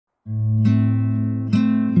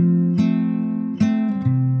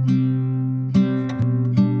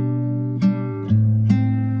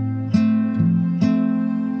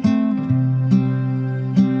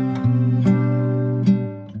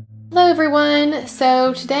everyone!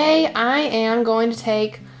 So today I am going to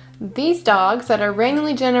take these dogs that are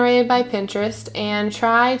randomly generated by Pinterest and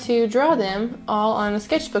try to draw them all on a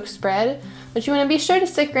sketchbook spread. But you want to be sure to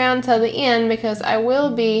stick around till the end because I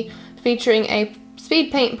will be featuring a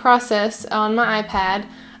speed paint process on my iPad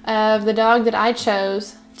of the dog that I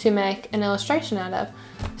chose to make an illustration out of.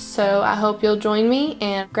 So I hope you'll join me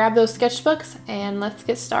and grab those sketchbooks and let's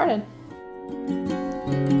get started.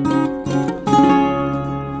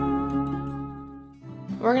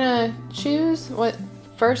 We're gonna choose what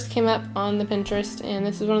first came up on the Pinterest, and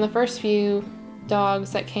this is one of the first few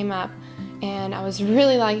dogs that came up, and I was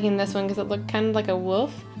really liking this one because it looked kind of like a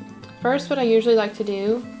wolf. First, what I usually like to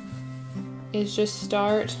do is just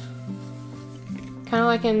start kind of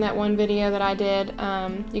like in that one video that I did.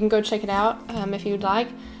 You can go check it out if you'd like,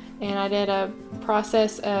 and I did a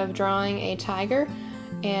process of drawing a tiger,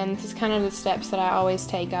 and this is kind of the steps that I always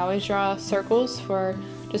take. I always draw circles for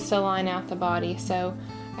just to line out the body. So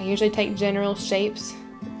I usually take general shapes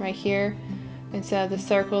right here, and so the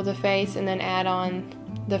circle, the face, and then add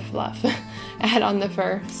on the fluff, add on the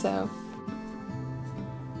fur. So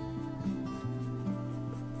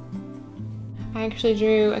I actually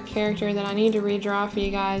drew a character that I need to redraw for you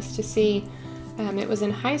guys to see. It was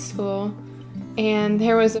in high school, and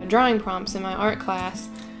there was drawing prompts in my art class,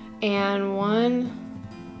 and one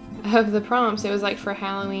of the prompts, it was like for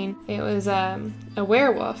Halloween, it was a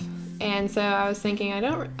werewolf. And so I was thinking, I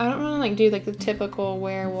don't want to like do like the typical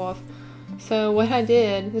werewolf. So what I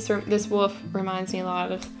did, this wolf reminds me a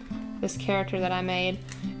lot of this character that I made,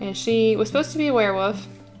 and she was supposed to be a werewolf,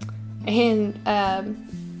 and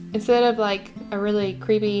instead of like a really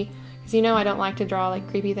creepy, because you know I don't like to draw like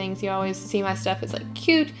creepy things, you always see my stuff, it's like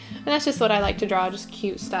cute, and that's just what I like to draw, just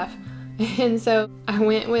cute stuff. And so I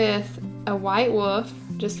went with a white wolf,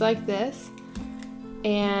 just like this,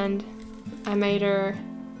 and I made her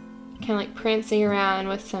kind of like prancing around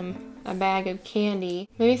with a bag of candy.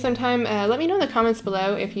 Maybe sometime, let me know in the comments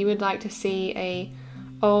below if you would like to see a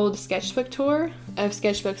old sketchbook tour of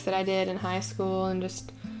sketchbooks that I did in high school and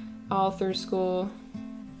just all through school.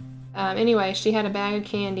 Anyway, she had a bag of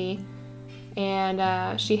candy,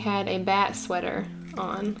 and she had a bat sweater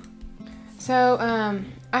on. So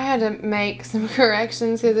I had to make some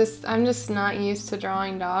corrections because I'm just not used to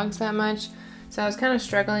drawing dogs that much. So I was kind of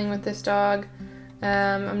struggling with this dog.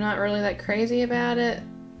 I'm not really that crazy about it.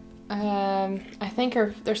 I think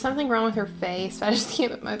there's something wrong with her face. I just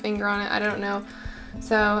can't put my finger on it. I don't know.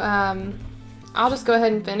 So I'll just go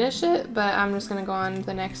ahead and finish it, but I'm just gonna go on to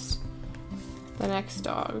the next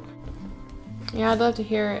dog. Yeah, I'd love to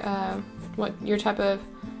hear what your type of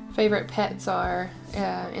favorite pets are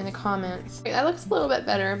in the comments. That looks a little bit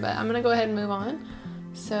better, but I'm gonna go ahead and move on.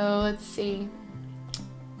 So let's see.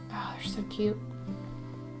 Oh, they're so cute.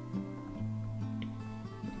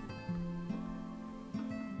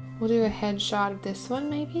 We'll do a headshot of this one,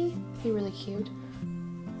 maybe? Be really cute.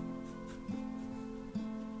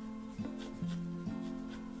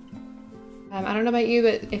 I don't know about you,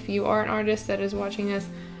 but if you are an artist that is watching this,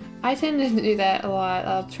 I tend to do that a lot.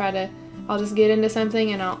 I'll just get into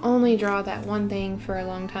something and I'll only draw that one thing for a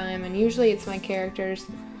long time, and usually it's my characters,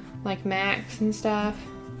 like Max and stuff,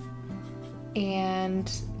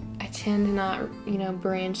 and I tend to not, you know,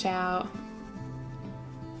 branch out.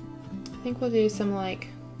 I think we'll do some like,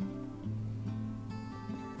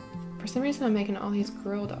 for some reason I'm making all these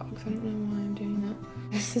girl dogs. I don't know why I'm doing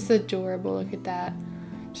that. This is adorable, look at that.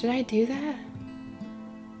 Should I do that?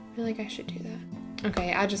 I feel like I should do that.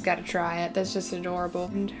 Okay, I just gotta try it. That's just adorable.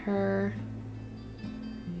 And her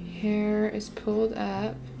hair is pulled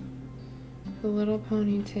up, a little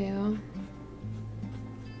ponytail.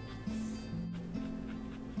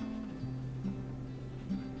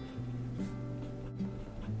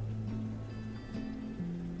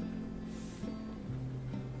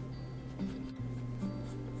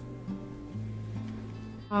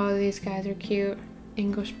 Oh, these guys are cute.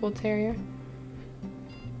 English Bull Terrier.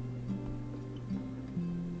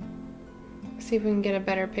 See if we can get a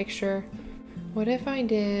better picture. What if I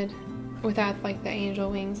did without like the angel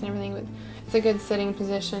wings and everything, but it's a good sitting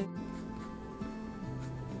position.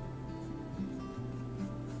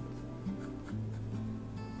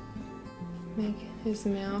 Make his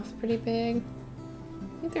mouth pretty big.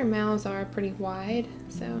 I think their mouths are pretty wide,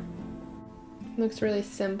 so it looks really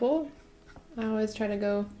simple. I always try to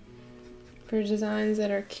go for designs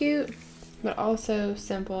that are cute, but also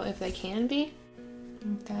simple if they can be.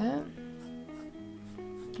 Like that.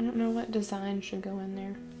 I don't know what design should go in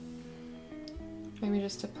there. Maybe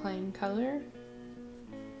just a plain color.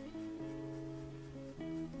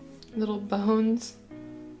 Little bones.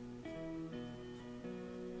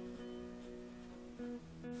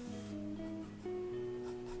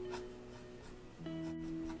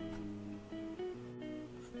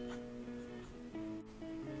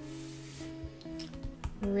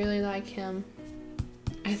 I really like him.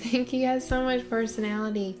 I think he has so much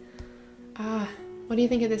personality. What do you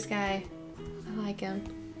think of this guy? I like him.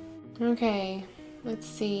 Okay, let's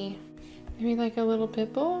see. Maybe like a little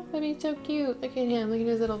pit bull? That'd be so cute. Look at him, look at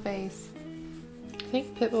his little face. I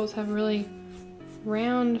think pit bulls have really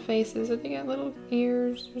round faces, but they got little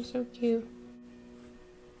ears. They're so cute.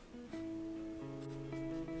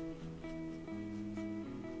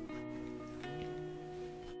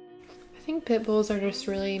 I think pit bulls are just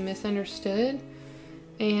really misunderstood,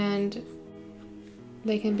 and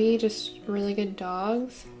they can be just really good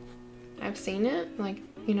dogs. I've seen it, like,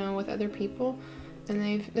 you know, with other people,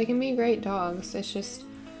 and they can be great dogs. It's just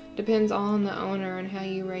depends all on the owner and how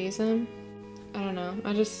you raise them. I don't know.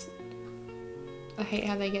 I hate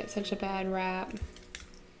how they get such a bad rap.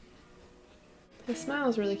 His smile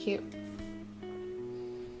is really cute.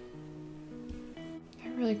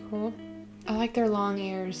 They're really cool. I like their long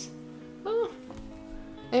ears. Oh,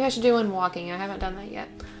 maybe I should do one walking. I haven't done that yet.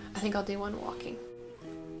 I think I'll do one walking.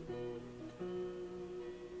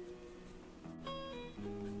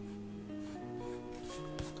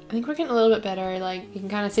 I think we're getting a little bit better. Like, you can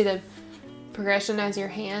kind of see the progression as your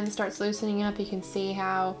hand starts loosening up. You can see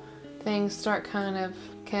how things start kind of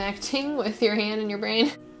connecting with your hand and your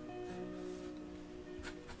brain.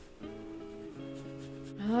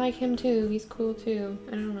 I like him too. He's cool too.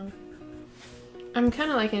 I don't know. I'm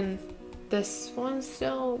kind of liking this one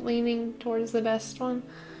still, leaning towards the best one.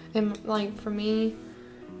 And like for me,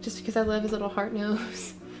 just because I love his little heart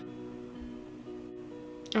nose.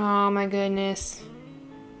 Oh my goodness.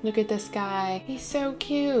 Look at this guy. He's so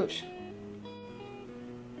cute.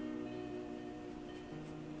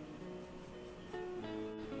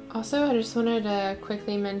 Also, I just wanted to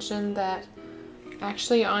quickly mention that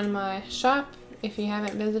actually on my shop, if you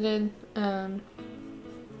haven't visited, I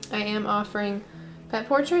am offering pet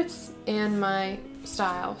portraits in my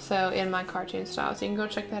style, so in my cartoon style. So you can go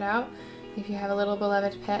check that out if you have a little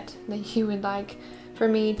beloved pet that you would like for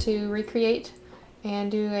me to recreate and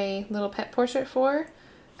do a little pet portrait for.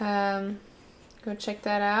 Go check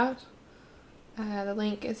that out. The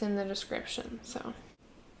link is in the description. So,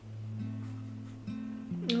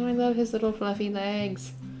 oh, I love his little fluffy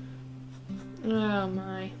legs. Oh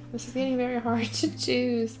my, this is getting very hard to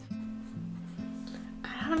choose.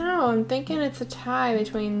 I don't know, I'm thinking it's a tie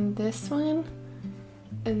between this one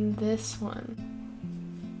and this one.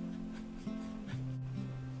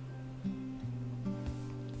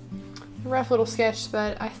 Rough little sketch,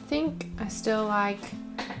 but I think I still like,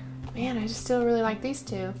 man, I just still really like these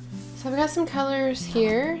two. So I've got some colors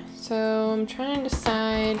here, so I'm trying to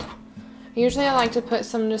decide. Usually I like to put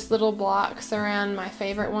some just little blocks around my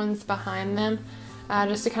favorite ones behind them,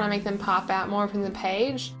 just to kind of make them pop out more from the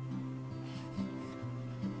page.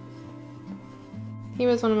 He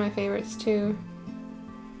was one of my favorites too.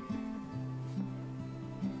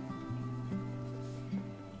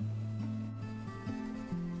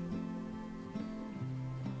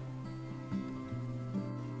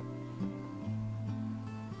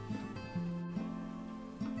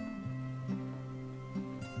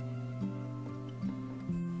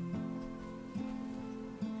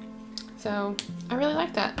 So I really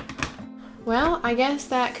like that. Well, I guess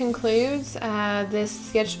that concludes this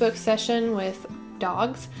sketchbook session with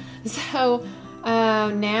dogs. So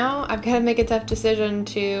now I've got to make a tough decision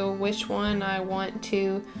to which one I want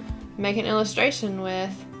to make an illustration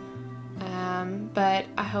with. But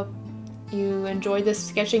I hope you enjoyed this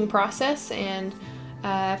sketching process, and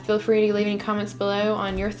feel free to leave any comments below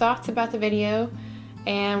on your thoughts about the video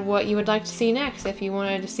and what you would like to see next, if you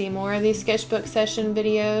wanted to see more of these sketchbook session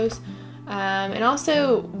videos. And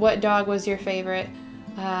also, what dog was your favorite?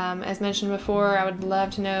 As mentioned before, I would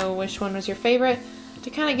love to know which one was your favorite, to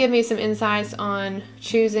kind of give me some insights on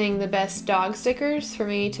choosing the best dog stickers for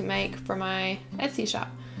me to make for my Etsy shop.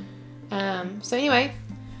 So anyway,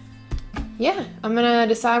 yeah, I'm gonna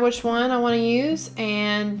decide which one I want to use,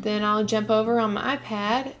 and then I'll jump over on my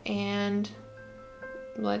iPad and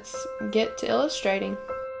let's get to illustrating.